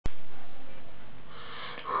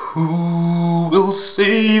Who will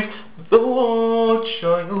save the war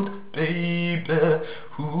child baby?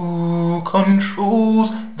 Who controls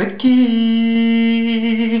the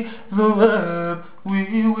key? The web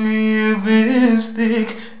we weave is thick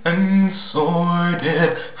and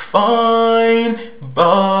sordid, fine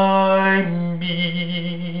by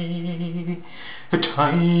me. The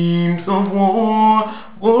times of war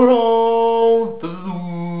were all the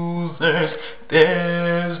losers.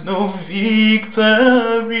 There's no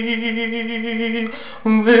victory.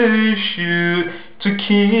 Wish you to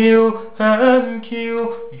kill and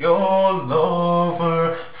kill your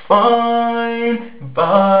lover, fine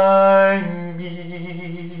by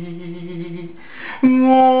me.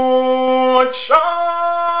 War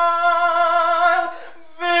child,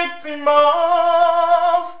 victim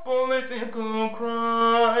of political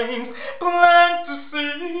crimes, plan to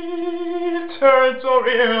see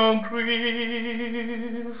territorial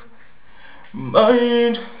grief.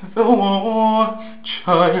 Mind the war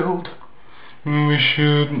child, we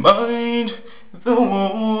should mind the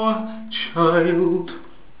war child.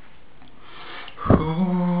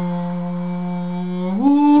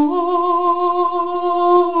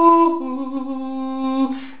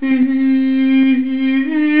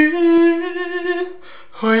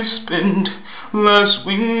 I spent last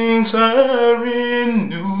winter in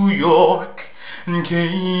New York and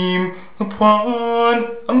came upon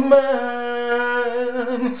a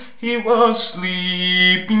man. He was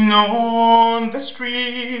sleeping on the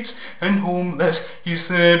streets and homeless. He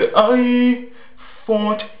said, I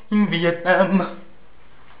fought in Vietnam.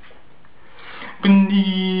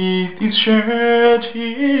 Beneath his shirt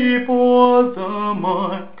he bore the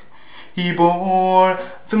mark. He bore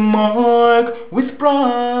the mark with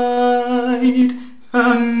pride,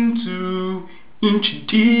 and 2-inch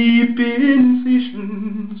deep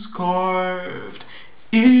incisions carved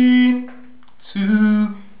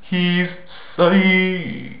into his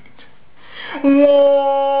side.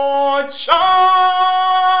 War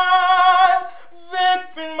child,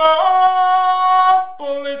 victim of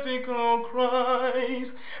political crimes,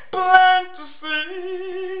 plan to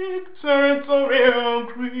seek territorial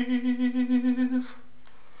grief.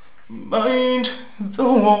 Mind the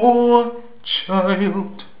war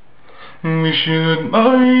child, we should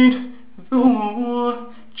mind the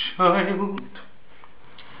war child.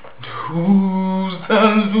 Who's the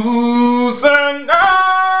loser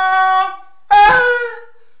now?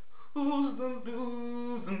 Who's the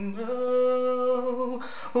loser now?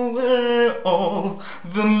 Where are all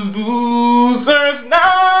the losers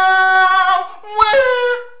now?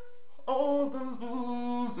 Where are all the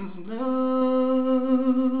losers now?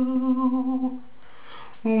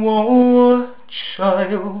 War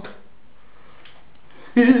child,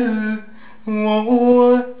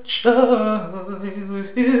 war child.